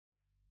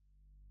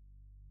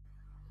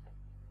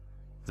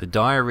The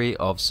Diary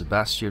of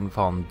Sebastian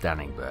von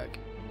Dannenberg,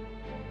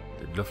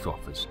 the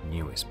Luftwaffe's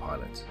newest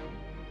pilot.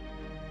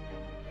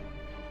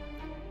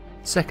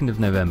 2nd of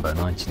November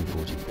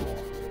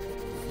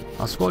 1944.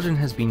 Our squadron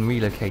has been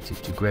relocated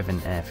to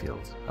Grevin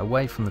Airfield,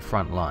 away from the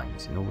front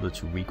lines, in order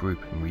to regroup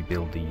and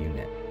rebuild the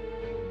unit.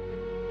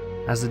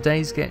 As the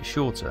days get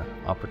shorter,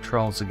 our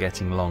patrols are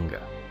getting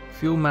longer.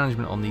 Fuel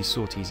management on these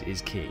sorties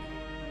is key,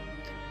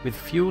 with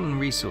fuel and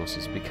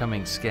resources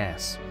becoming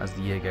scarce as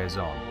the year goes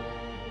on.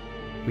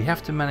 We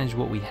have to manage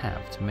what we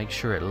have to make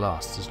sure it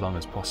lasts as long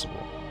as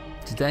possible.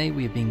 Today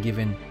we have been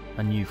given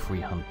a new free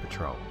hunt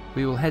patrol.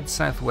 We will head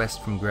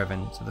southwest from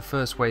Grevin to the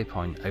first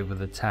waypoint over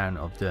the town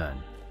of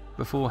Dern,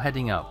 before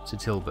heading up to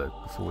Tilburg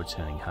before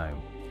returning home.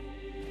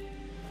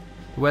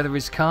 The weather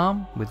is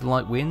calm with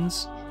light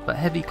winds, but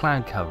heavy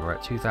cloud cover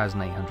at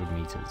 2,800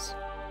 meters.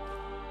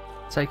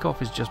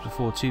 Takeoff is just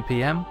before 2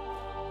 PM.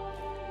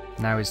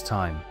 Now is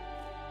time.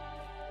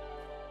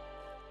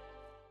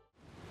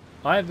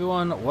 Hi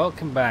everyone,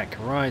 welcome back.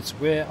 Right,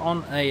 we're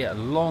on a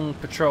long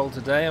patrol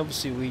today.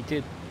 Obviously we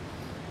did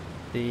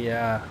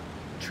the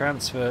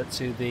transfer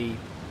to the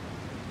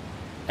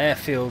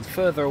airfield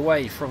further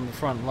away from the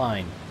front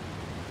line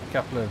a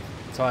couple of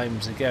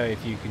times ago,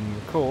 if you can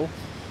recall.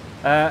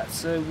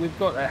 So we've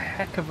got a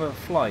heck of a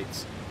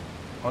flight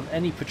on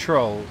any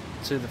patrol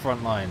to the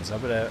front lines. I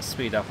better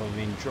speed up, I've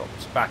been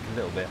dropped back a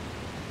little bit.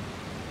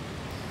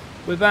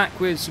 We're back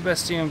with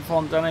Sebastian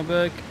von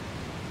Dannenberg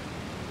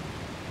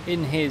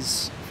in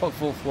his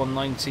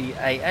FW-190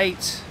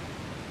 A8,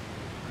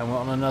 and we're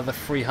on another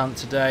free hunt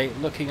today,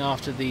 looking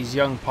after these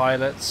young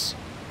pilots.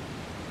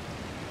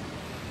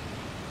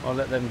 I'll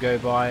let them go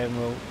by and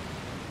we'll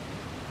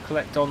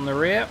collect on the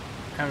rear.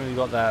 How many we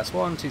got there? It's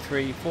 1, 2,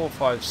 3, 4,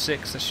 5,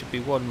 6. There should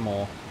be one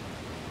more.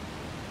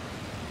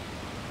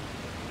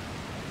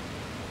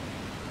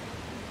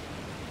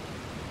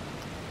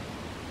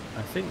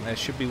 I think there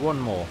should be one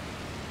more.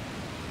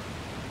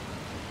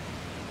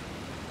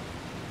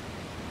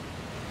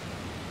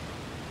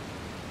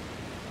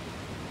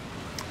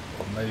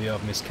 Or maybe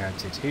I've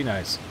miscounted. Who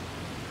knows?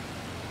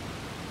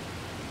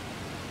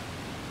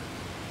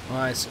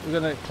 Right, so we're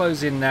going to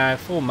close in now,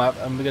 form up,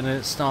 and we're going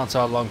to start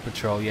our long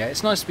patrol. Yeah,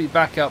 it's nice to be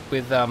back up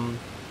with the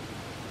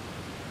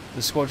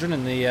squadron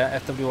in the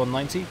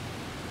FW-190.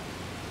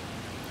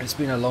 It's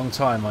been a long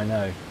time, I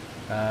know.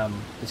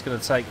 It's going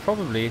to take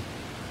probably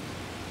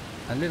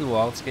a little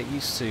while to get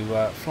used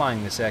to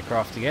flying this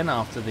aircraft again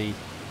after the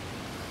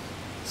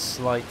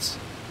slight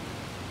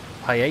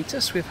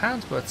hiatus we've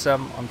had, but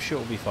I'm sure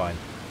it'll be fine.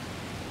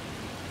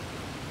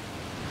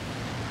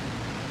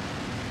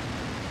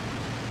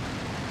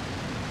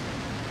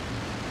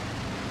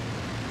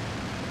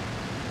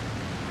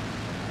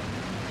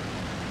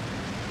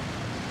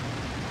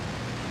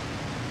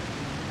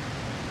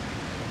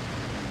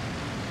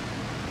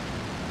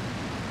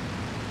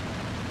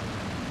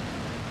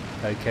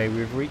 Okay,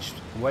 we've reached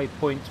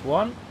waypoint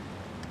 1,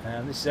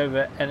 and this is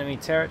over enemy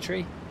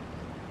territory.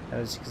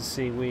 As you can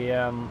see,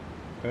 we're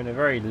in a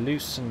very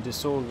loose and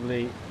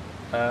disorderly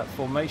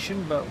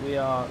formation, but we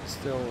are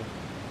still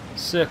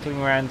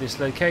circling around this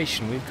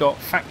location. We've got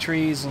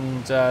factories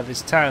and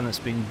this town that's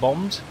been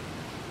bombed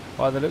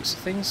by the looks of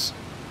things.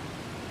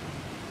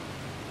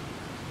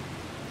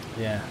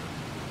 Yeah.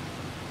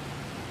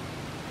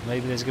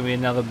 Maybe there's going to be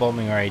another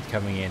bombing raid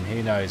coming in,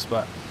 who knows,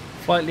 but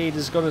flight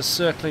leader's got us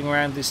circling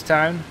around this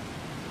town.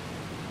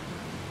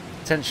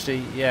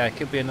 Potentially, yeah, it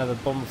could be another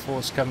bomber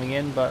force coming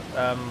in, but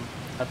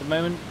at the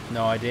moment,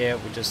 no idea.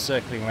 We're just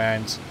circling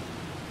around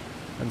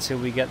until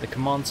we get the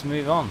command to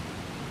move on.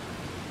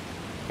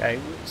 Okay,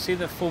 see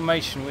the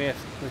formation. We're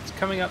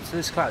coming up to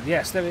this cloud.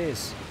 Yes, there it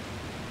is.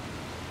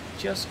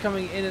 Just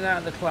coming in and out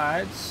of the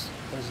clouds.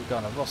 Where's he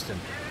gone? I've lost him.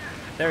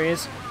 There he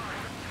is.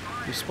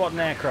 We spot an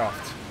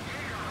aircraft.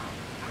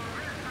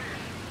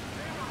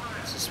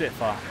 It's a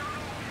Spitfire.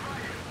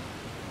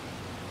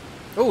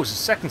 Oh, it's a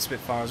second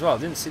Spitfire as well.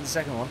 Didn't see the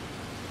second one.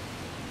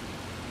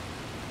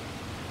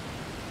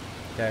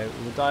 Okay,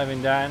 we're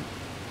diving down.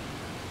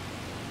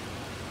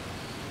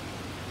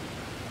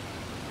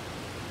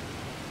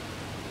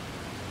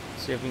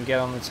 See if we can get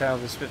on the tail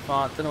of the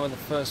Spitfire. Don't know where the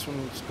first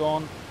one was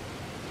gone.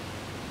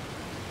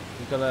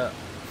 We've got a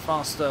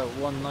faster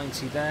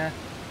 190 there.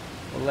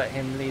 We'll let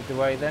him lead the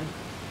way then.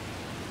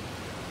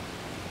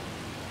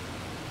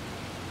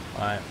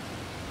 Alright.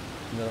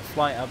 We've got a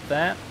flight up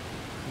there.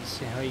 Let's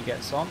see how he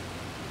gets on.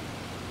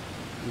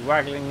 He's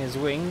waggling his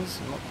wings.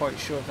 I'm not quite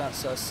sure if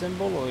that's a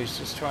symbol or he's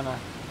just trying to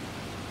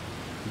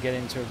get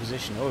into a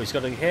position. Oh, he's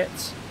got a hit.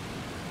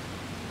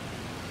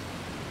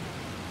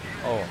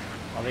 Oh,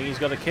 I think he's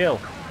got a kill.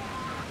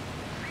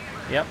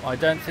 Yep, I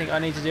don't think I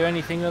need to do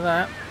anything with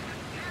that.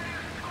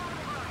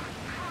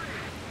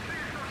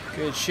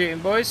 Good shooting,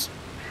 boys.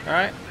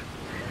 Alright.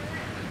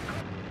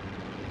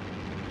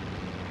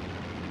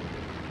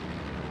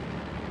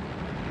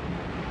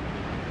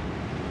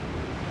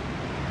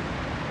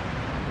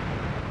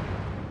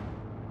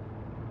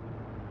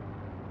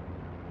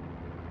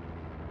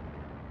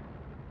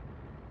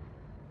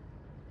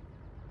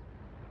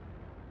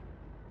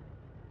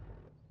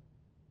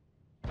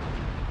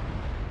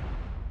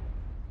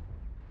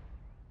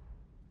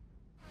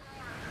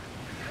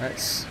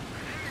 Let's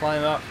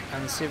climb up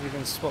and see if we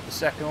can spot the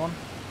second one.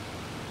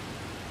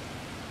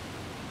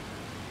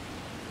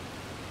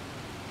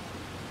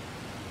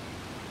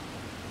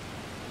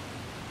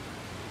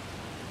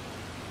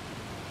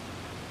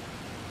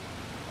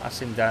 That's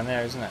him down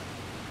there, isn't it?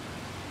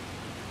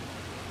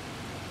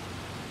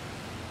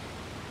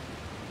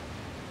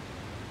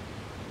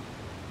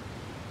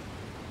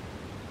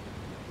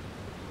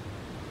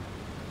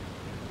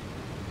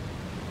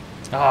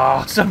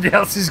 Oh, somebody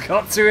else has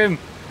got to him.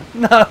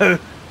 No.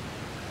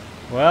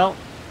 Well,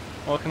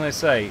 what can I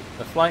say?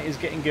 The flight is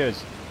getting good.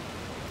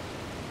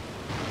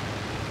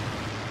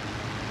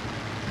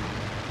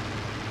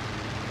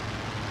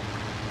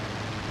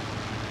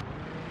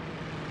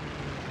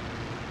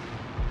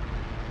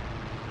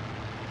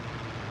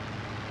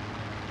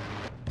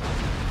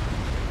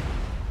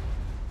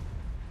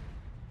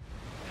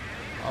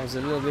 I was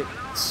a little bit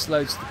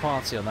slow to the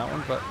party on that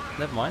one, but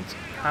never mind.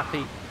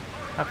 Happy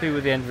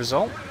with the end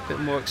result. A bit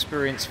more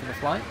experience for the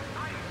flight.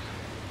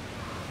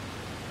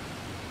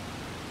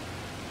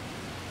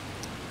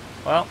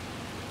 Well,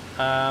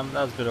 that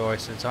was a bit of a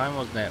waste of time,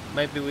 wasn't it?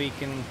 Maybe we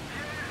can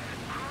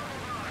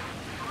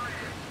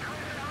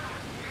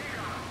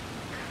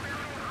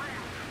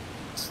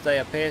stay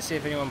up here, see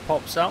if anyone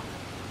pops up.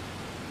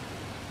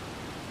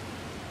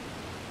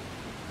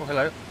 Oh,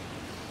 hello.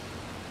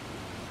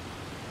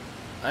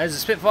 There's a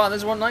Spitfire,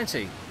 there's a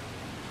 190.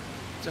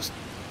 Just,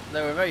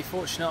 they were very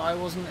fortunate I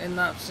wasn't in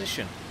that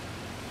position.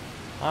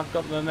 I've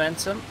got the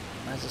momentum.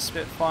 There's a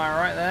Spitfire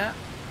right there.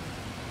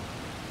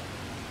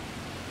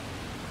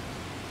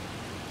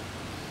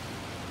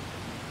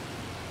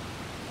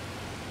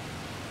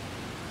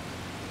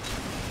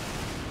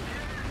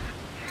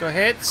 Got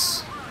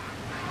hits.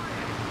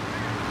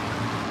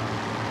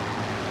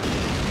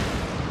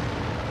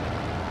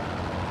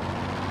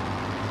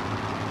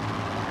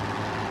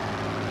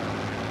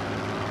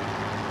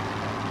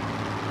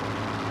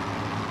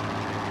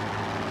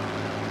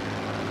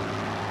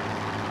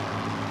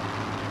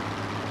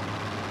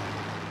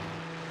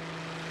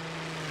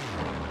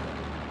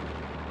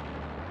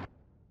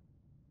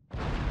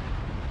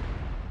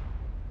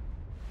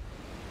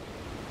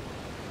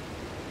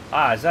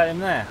 Ah, is that him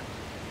there?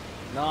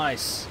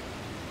 Nice.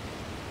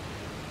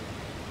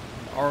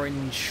 An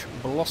orange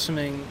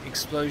blossoming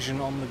explosion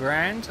on the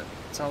ground.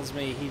 Tells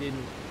me he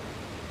didn't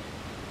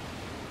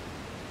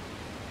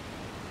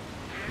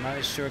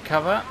manage to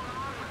recover.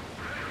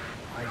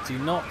 I do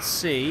not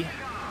see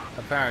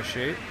a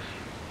parachute.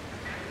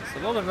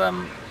 There's a lot of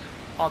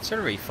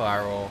artillery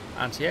fire or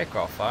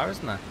anti-aircraft fire,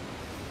 isn't there?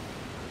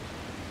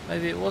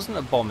 Maybe it wasn't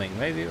a bombing.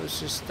 Maybe it was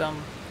just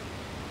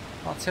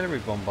artillery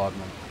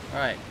bombardment.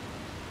 Right.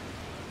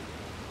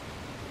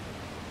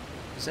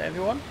 Is that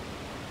everyone?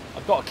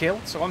 I've got a kill,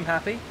 so I'm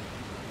happy.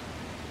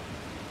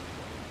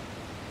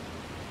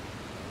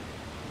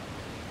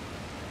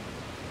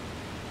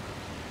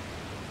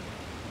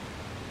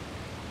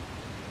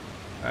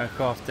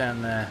 Aircraft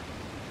down there.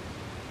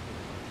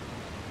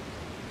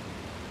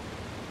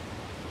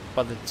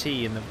 By the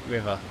T in the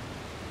river.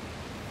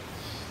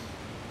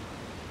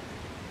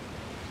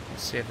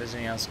 Let's see if there's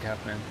anything else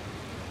happening.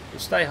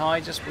 We'll stay high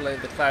just below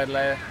the cloud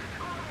layer.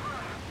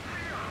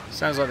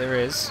 Sounds like there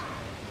is.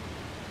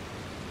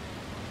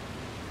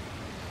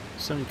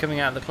 Something coming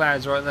out of the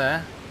clouds right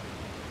there.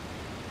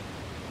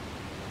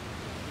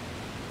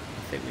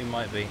 I think we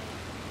might be.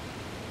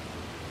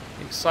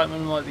 The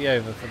excitement might be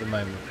over for the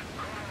moment.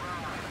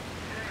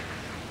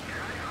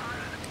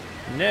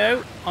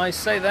 No, I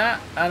say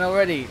that, and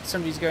already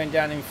somebody's going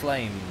down in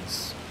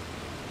flames.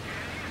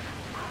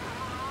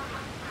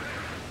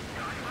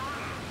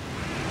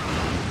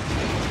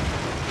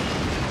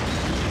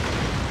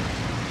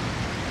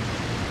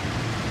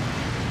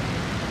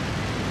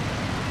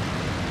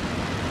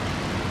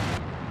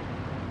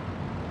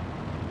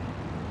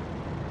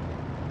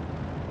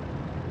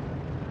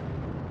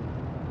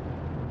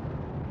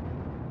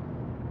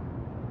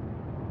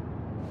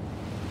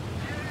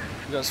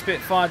 We've got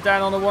Spitfire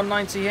down on the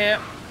 190 here.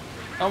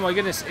 Oh my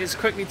goodness, it's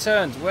quickly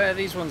turned. Where have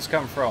these ones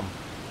come from?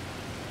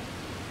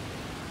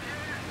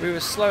 We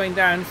were slowing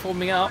down,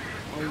 forming up.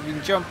 We've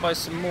been jumped by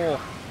some more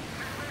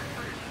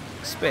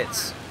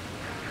Spits.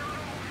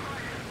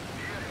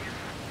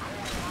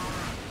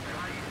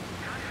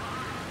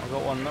 I've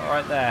got one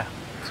right there,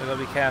 so I've got to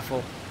be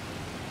careful.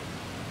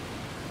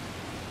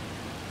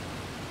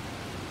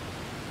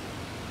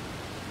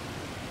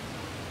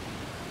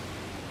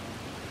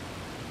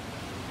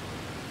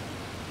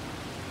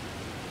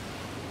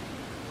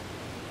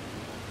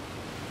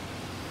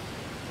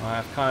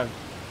 I've kind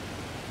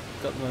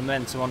of got the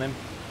momentum on him.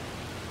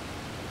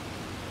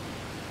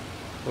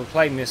 We'll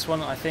claim this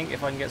one, I think,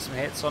 if I can get some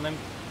hits on him.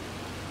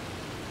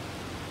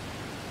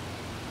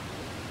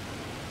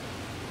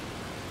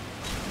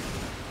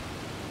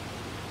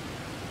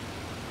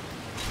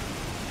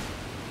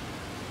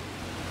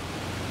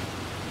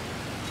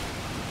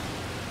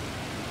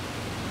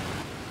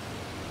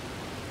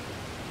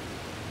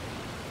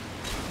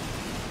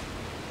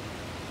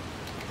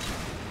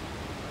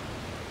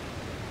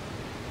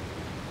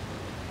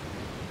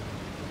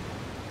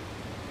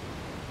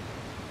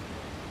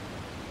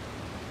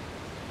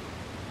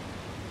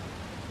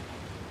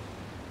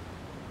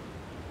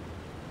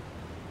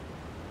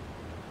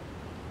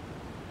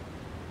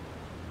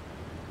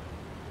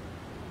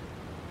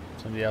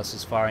 Somebody else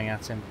is firing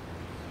at him.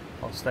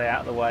 I'll stay out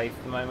of the way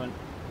for the moment.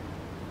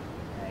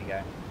 There you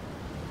go.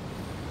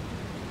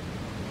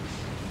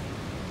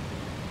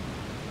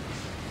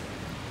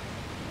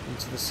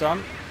 Into the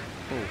sun.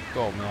 Oh,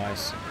 God, my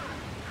eyes.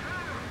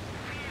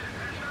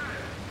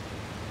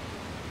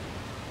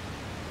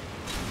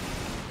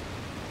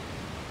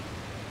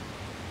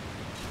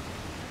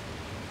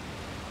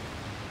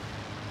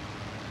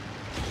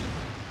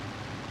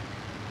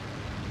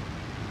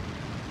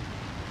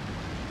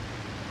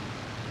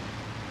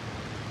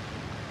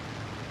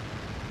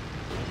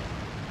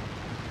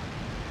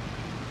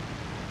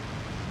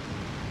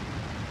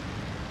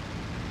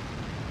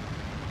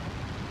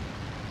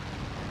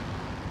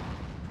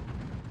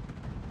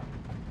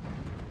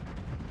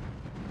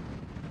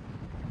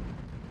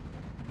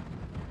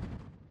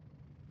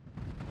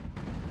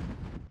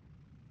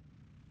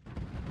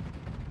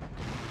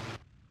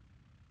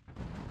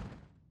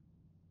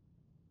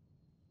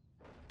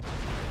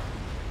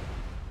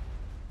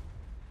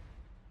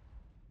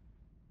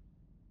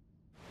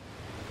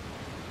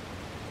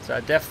 Is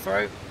that a death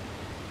throw?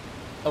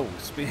 Oh,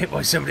 it's been hit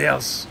by somebody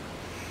else.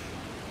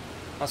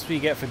 That's what you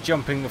get for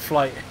jumping the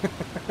flight.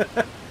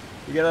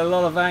 You get a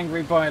lot of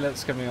angry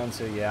pilots coming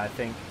onto you. Yeah, I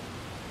think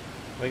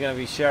we're going to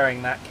be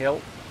sharing that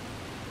kill.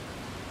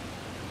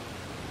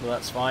 Well,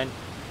 that's fine.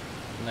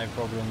 No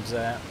problems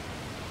there.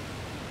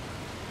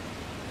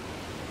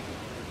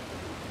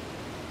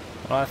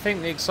 Well, I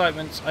think the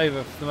excitement's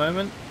over for the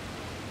moment.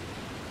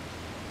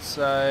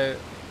 So,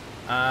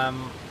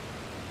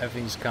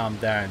 everything's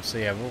calmed down. So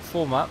yeah, we'll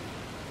form up.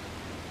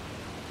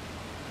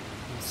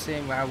 And see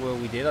how well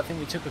we did. I think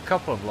we took a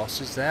couple of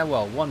losses there.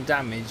 Well, one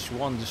damaged,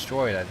 one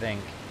destroyed, I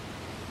think.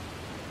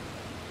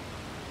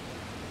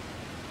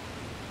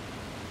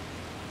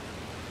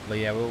 But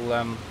yeah,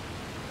 we'll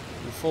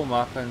form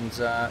up and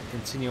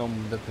continue on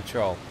with the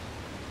patrol.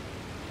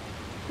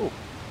 Cool.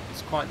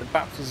 It's quite the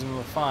baptism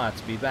of fire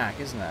to be back,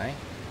 isn't it? Eh?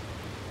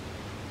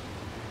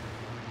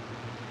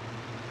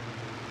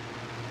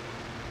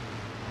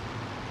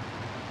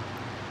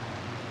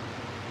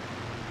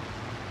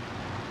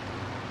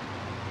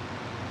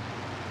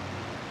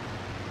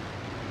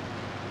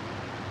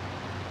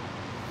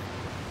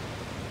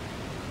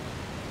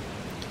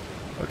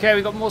 Okay,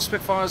 we've got more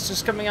Spitfires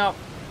just coming up.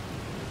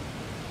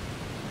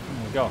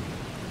 Oh my god.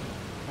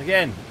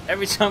 Again,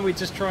 every time we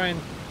just try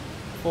and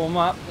form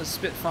up, the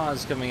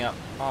Spitfire's coming up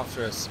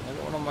after us. I've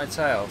got one on my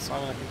tail, so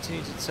I'm going to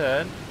continue to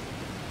turn.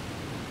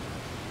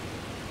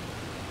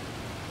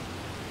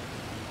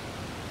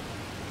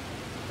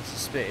 That's a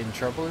Spit in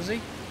trouble, is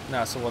he?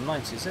 No, it's a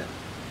 190, is it?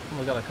 Oh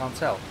my god, I can't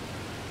tell.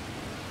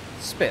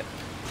 Spit.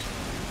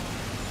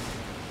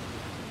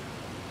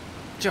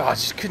 God, I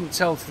just couldn't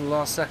tell for the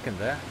last second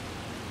there.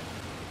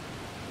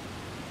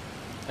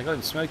 I got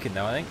him smoking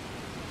now, I think.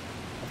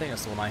 I think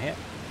that's the one I hit.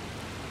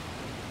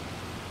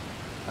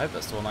 I hope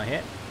that's the one I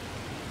hit.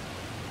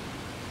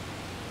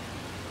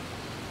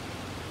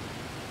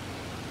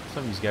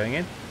 Somebody's going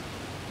in.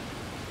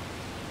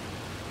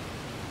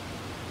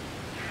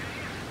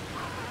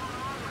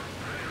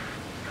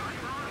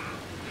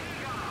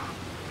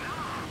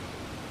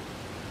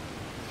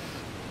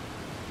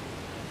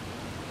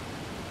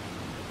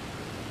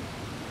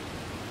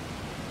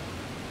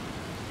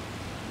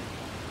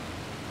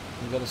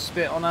 We've got a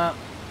Spit on that.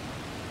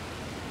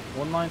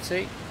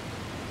 190.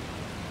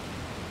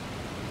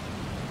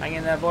 Hang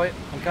in there, boy.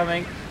 I'm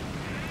coming.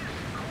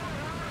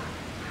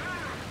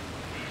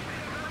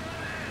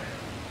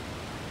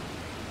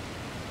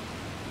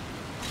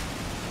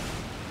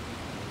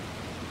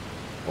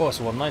 Oh, it's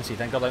a 190.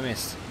 Thank God I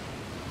missed.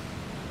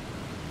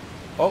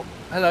 Oh,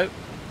 hello.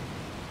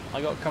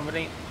 I got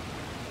company.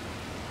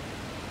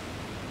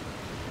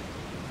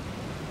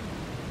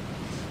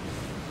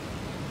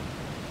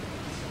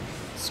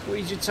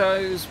 Squeeze your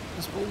toes.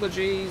 Let's pull the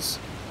G's.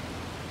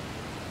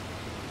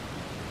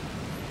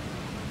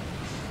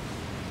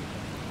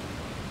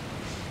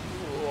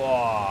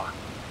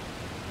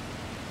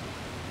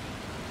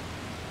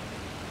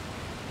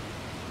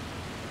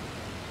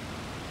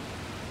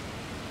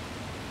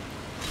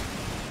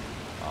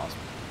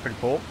 Pretty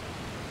poor.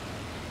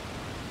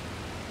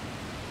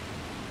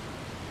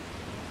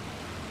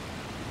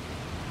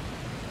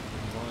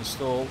 He's on a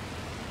stall.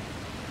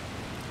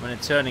 I'm in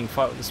a turning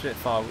fight with the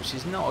Spitfire, which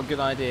is not a good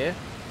idea.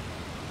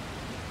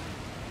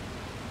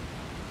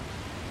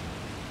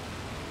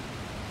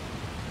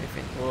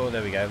 Oh,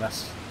 there we go.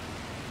 That's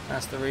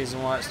the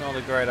reason why it's not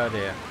a great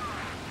idea.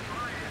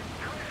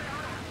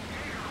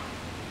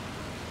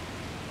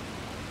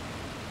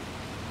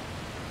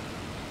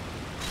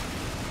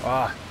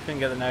 Ah, couldn't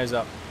get the nose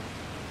up.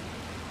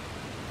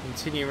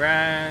 Continue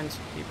round,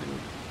 keeping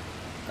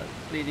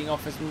bleeding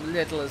off as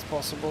little as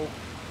possible.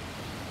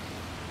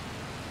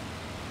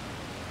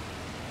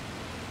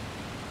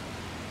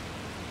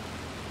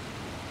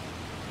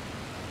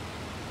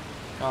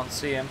 Can't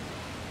see him.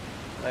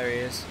 There he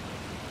is.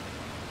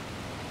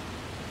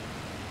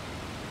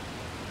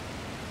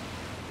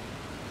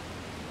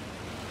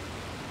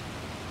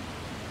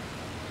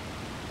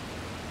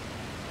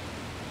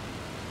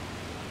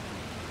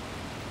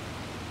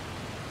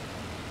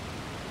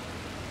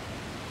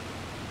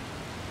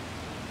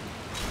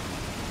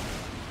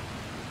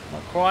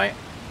 quite.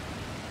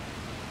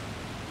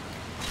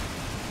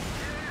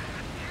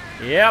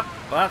 Yep,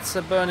 that's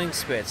a burning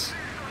spit.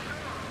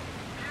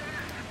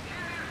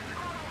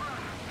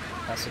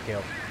 That's a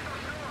kill.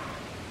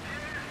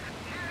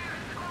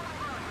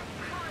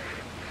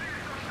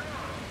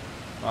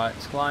 Right,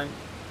 let's climb.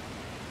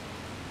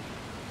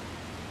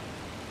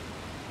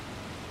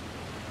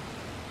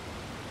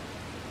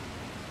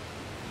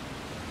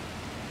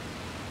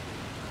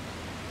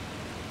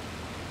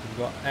 We've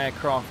got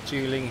aircraft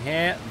dueling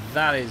here.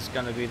 That is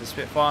going to be the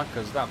Spitfire,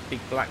 because that big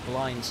black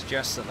line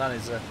suggests that that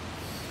is a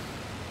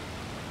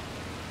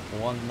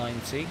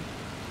 190.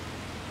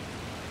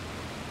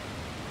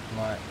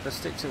 Right, let's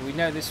stick to. We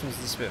know this one's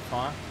the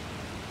Spitfire.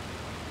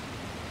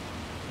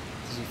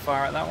 Does he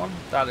fire at that one?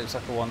 That looks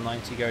like a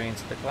 190 going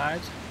into the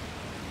cloud.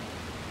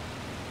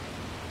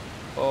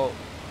 Oh,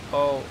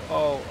 oh,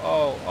 oh,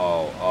 oh,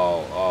 oh,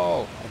 oh,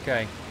 oh.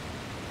 Okay.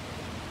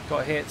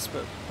 Got hits,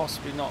 but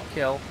possibly not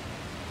kill.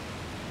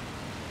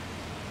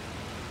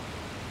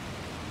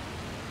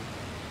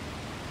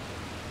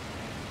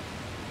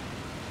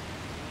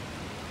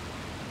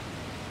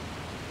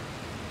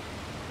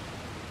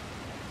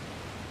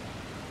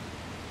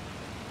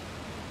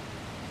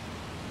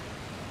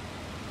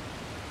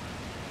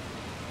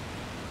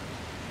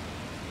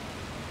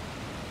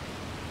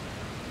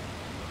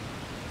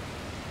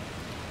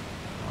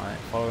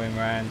 Follow him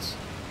round.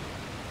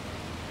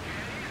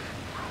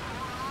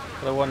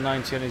 Got a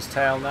 190 on his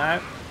tail now.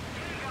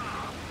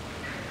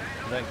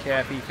 I don't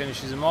care if he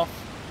finishes him off.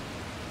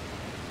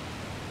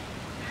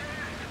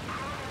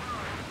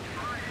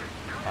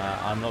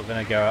 I'm not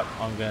going to go up,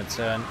 I'm going to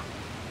turn.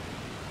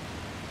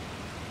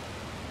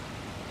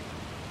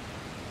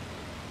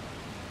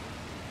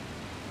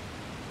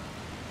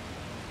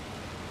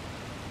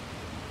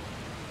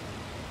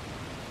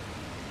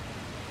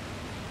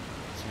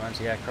 Some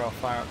anti-aircraft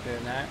fire up here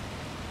now.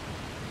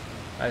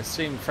 I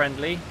assume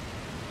friendly.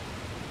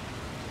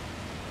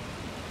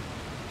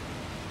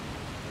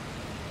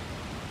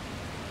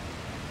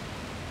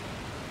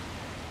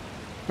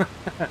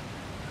 I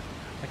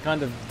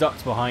kind of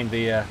ducked behind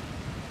the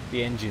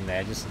engine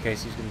there, just in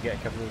case he's going to get a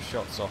couple of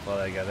shots off. Oh,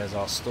 there you go. There's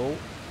our stall.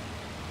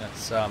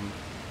 Let's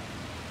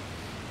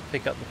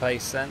pick up the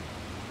pace then.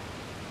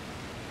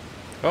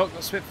 Oh,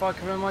 got Spitfire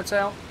coming on my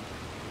tail.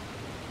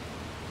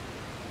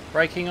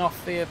 Breaking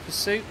off the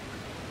pursuit.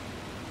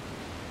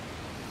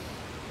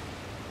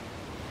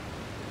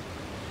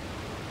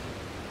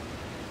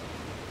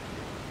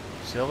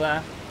 Still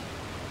there.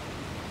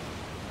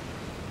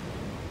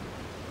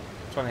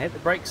 Trying to hit the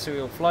brakes so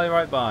he'll fly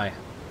right by.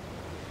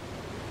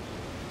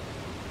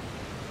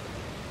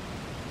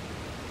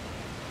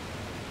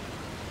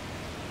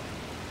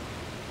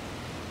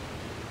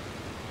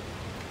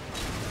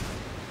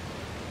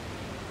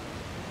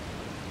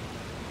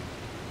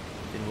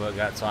 Didn't work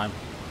that time.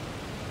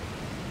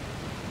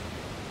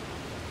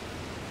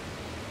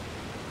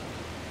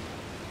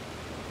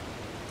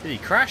 Did he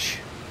crash?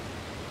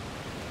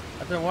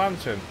 I don't know what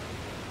happened to him.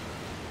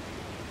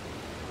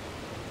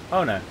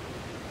 Oh no.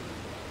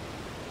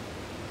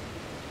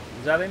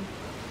 Is that him?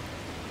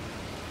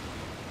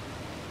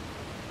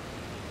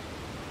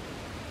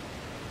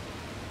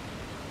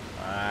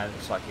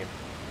 Looks like him.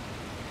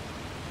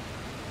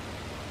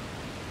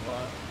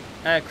 Well,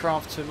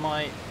 aircraft to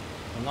my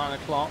 9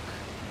 o'clock.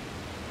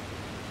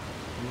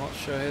 I'm not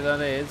sure who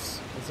that is.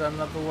 Is that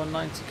another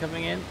 190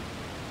 coming in?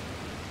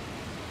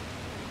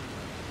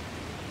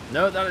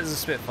 No, that is a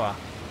Spitfire.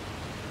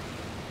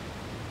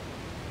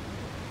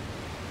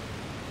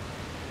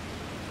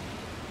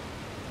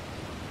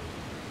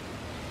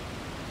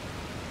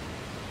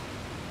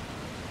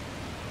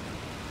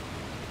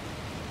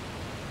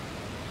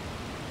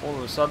 All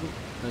of a sudden,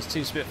 there's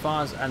 2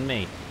 Spitfires and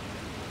me.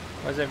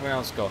 Where's everyone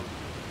else gone?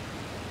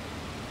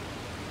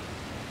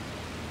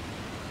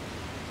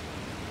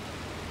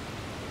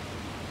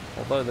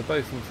 Although they're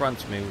both in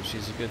front of me, which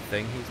is a good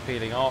thing. He's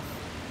peeling off.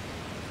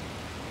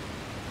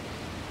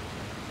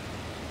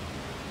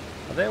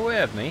 Are they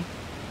aware of me?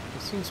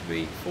 It seems to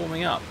be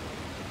forming up.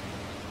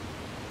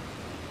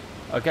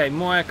 Okay,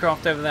 more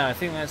aircraft over there. I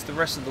think that's the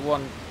rest of the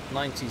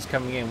 190s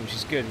coming in, which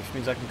is good, which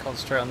means I can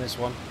concentrate on this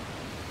one.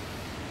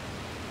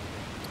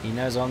 He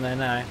knows I'm there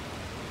now.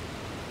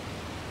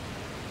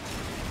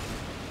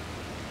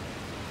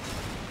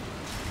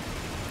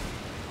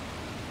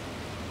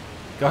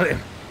 Got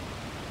him.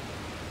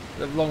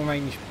 The long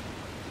range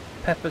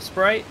pepper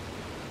spray.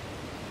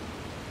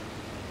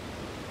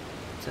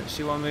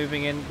 Potentially one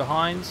moving in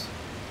behind.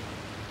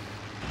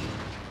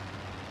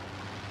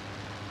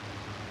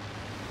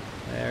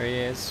 There he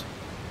is.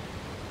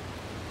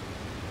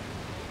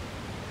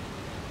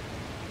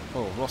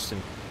 Oh, lost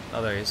him.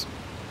 Oh, there he is.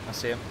 I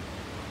see him.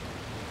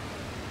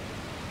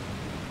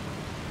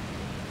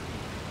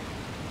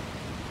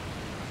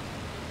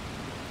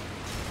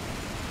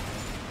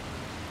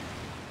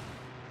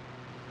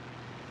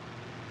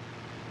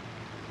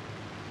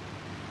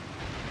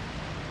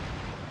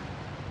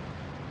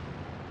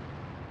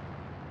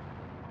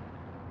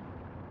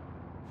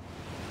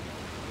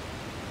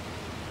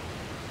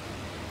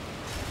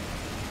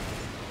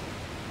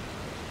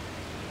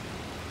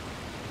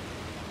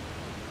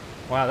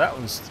 Wow, that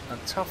one's a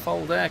tough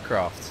old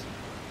aircraft.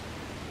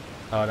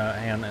 Oh no,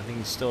 hang on, I think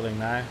he's stalling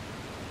now.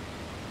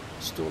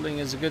 Stalling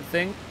is a good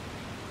thing.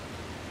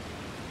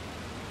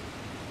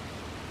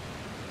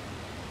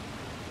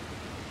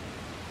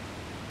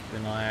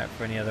 Keep an eye out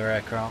for any other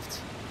aircraft.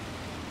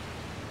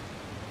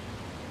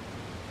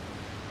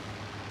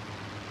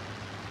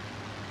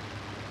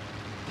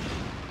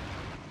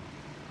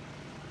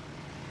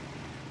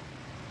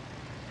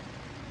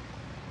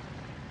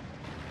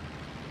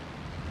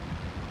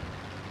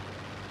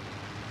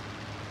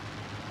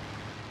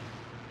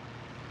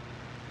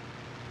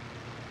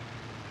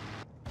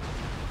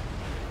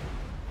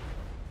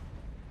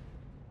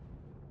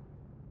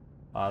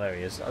 Ah, there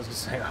he is. I was going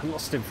to say, I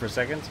lost him for a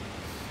second.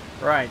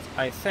 Right,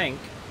 I think,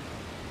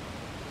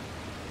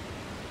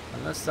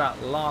 unless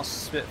that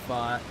last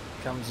Spitfire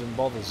comes and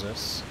bothers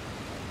us,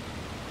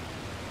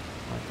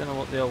 I don't know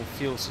what the old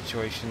fuel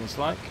situation is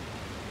like.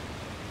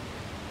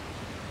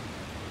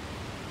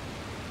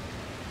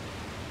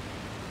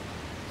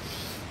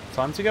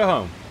 Time to go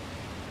home.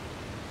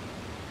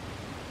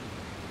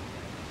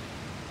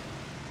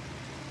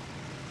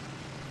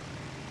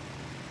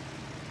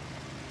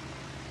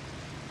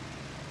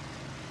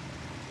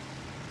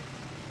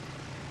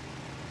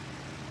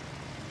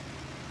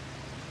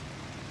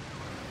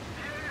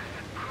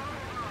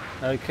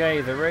 Okay,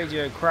 the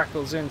radio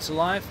crackles into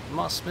life.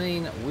 Must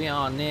mean we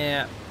are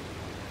near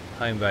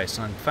home base.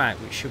 And in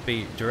fact, we should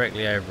be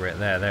directly over it.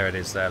 There it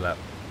is there, look.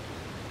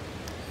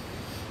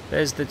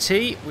 There's the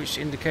T, which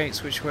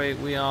indicates which way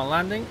we are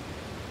landing.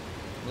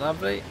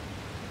 Lovely.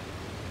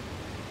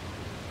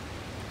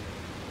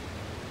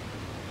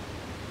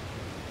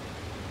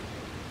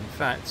 In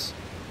fact,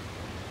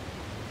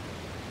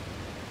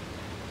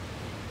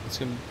 it's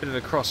going to be a bit of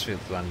a crossfield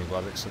landing by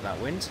the looks of that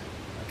wind.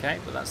 Okay,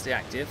 but that's the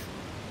active.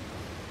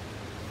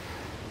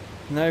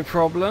 No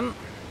problem.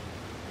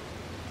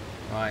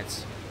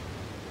 Right.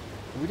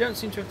 We don't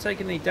seem to have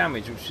taken any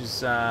damage, which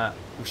is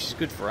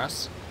good for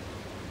us.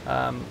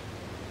 So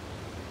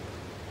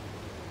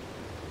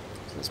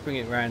let's bring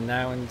it around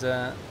now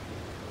and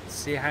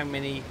see how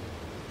many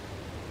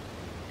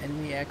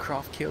enemy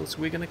aircraft kills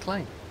we're going to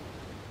claim.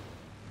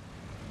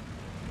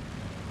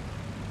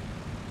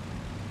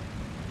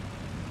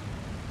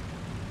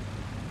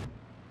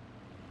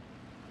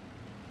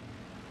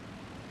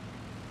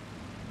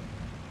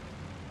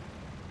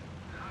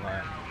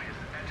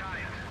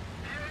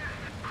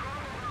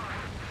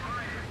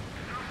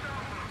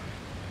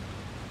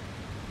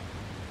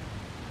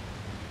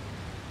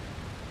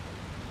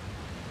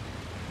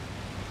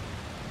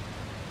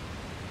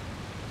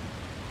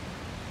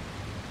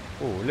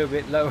 Oh, a little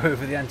bit low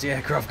over the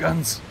anti-aircraft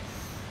guns.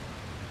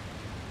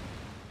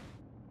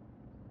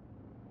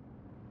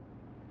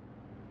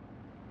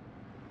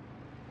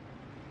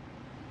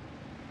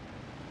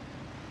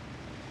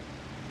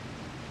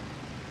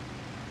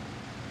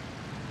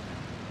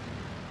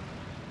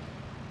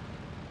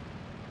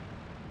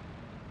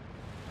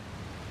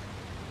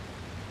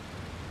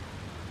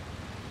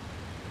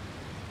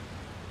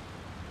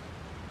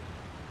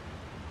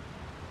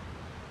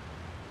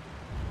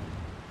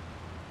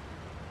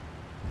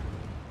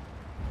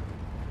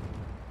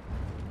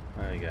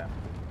 There we go.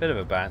 Bit of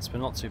a bounce,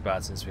 but not too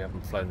bad since we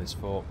haven't flown this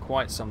for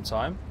quite some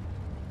time.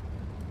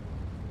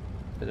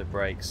 Bit of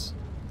brakes.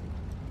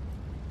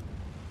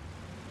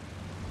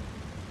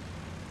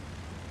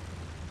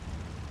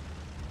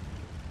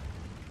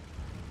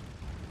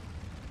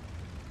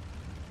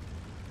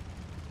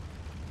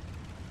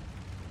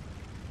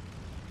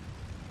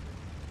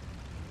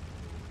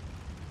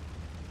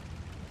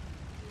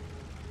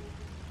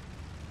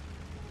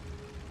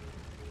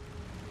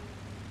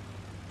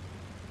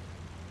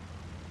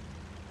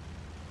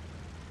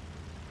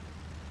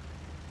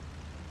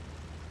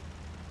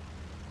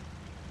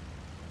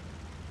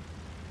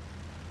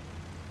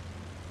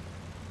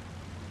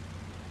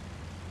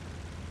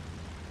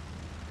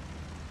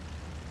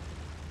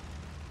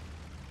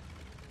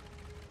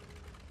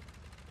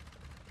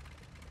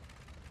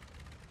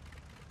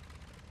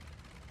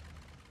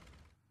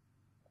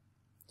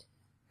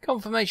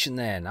 Confirmation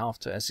then,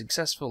 after a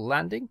successful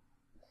landing.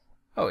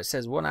 Oh, it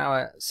says 1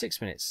 hour, 6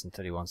 minutes and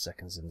 31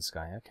 seconds in the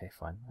sky. Okay,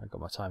 fine. I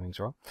got my timings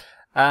wrong.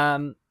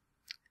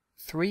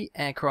 3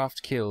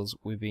 aircraft kills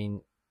we've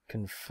been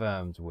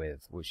confirmed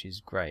with, which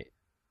is great.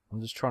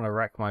 I'm just trying to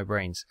rack my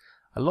brains.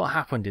 A lot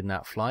happened in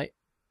that flight,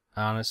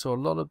 and I saw a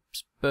lot of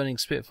burning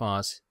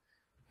Spitfires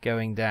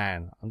going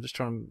down. I'm just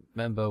trying to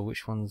remember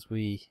which ones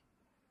we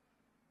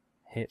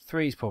hit.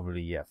 3's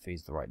probably, yeah,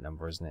 3's the right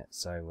number, isn't it?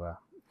 So,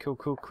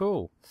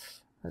 cool.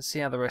 Let's see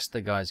how the rest of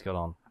the guys got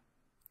on.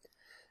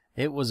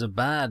 It was a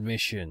bad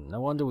mission.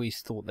 No wonder we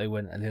thought they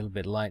went a little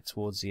bit light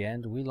towards the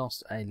end. We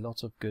lost a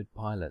lot of good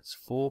pilots.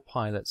 4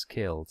 pilots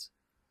killed.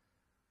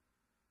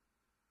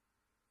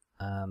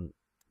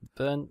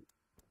 Bern,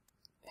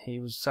 he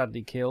was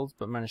sadly killed,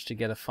 but managed to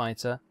get a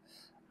fighter.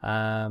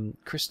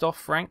 Christoph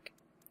Frank,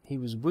 he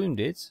was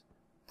wounded,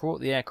 brought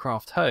the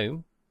aircraft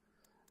home,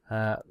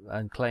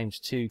 and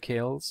claimed 2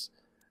 kills.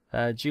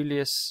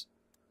 Julius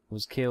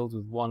was killed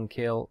with 1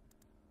 kill.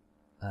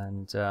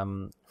 and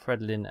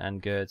Fredlin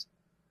and Gerd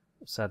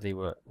sadly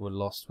were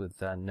lost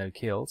with no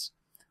kills.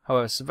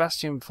 However,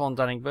 Sebastian von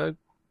Dannenberg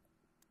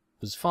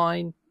was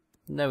fine,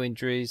 no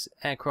injuries,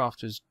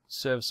 aircraft was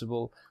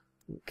serviceable,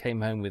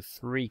 came home with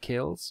 3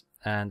 kills,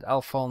 and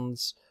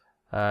Alphonse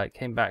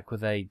came back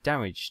with a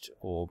damaged,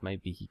 or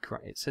maybe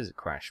it says it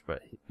crashed,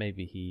 but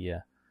maybe he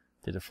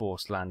did a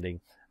forced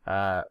landing,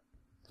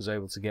 was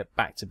able to get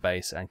back to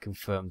base and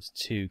confirmed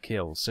 2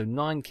 kills. So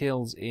 9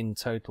 kills in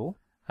total,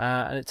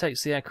 and it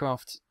takes the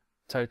aircraft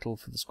total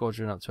for the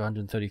squadron up to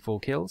 134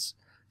 kills,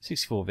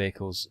 64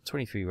 vehicles,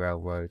 23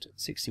 railroad,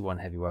 61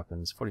 heavy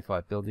weapons,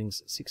 45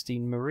 buildings,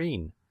 16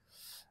 marine.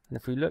 And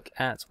if we look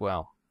at,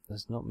 well,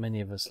 there's not many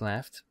of us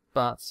left,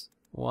 but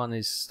one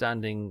is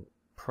standing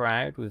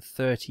proud with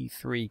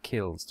 33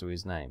 kills to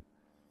his name.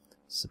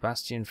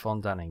 Sebastian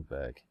von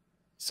Dannenberg.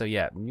 So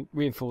yeah,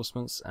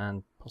 reinforcements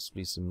and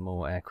possibly some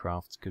more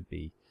aircraft could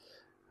be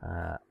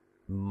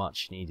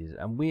much needed.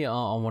 And we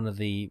are on one of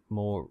the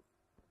more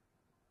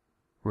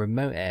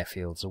remote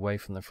airfields away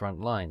from the front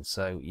line.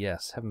 So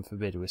yes, heaven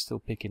forbid, we're still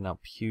picking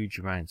up huge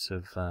amounts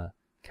of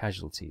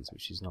casualties,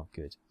 which is not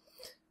good.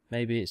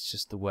 Maybe it's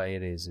just the way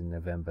it is in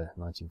November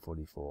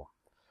 1944.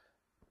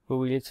 Will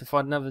we live to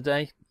fight another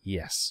day?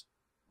 Yes.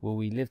 Will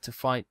we live to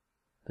fight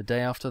the day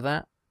after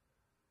that?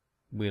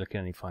 We can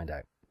only find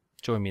out.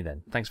 Join me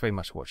then. Thanks very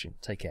much for watching.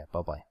 Take care.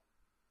 Bye-bye.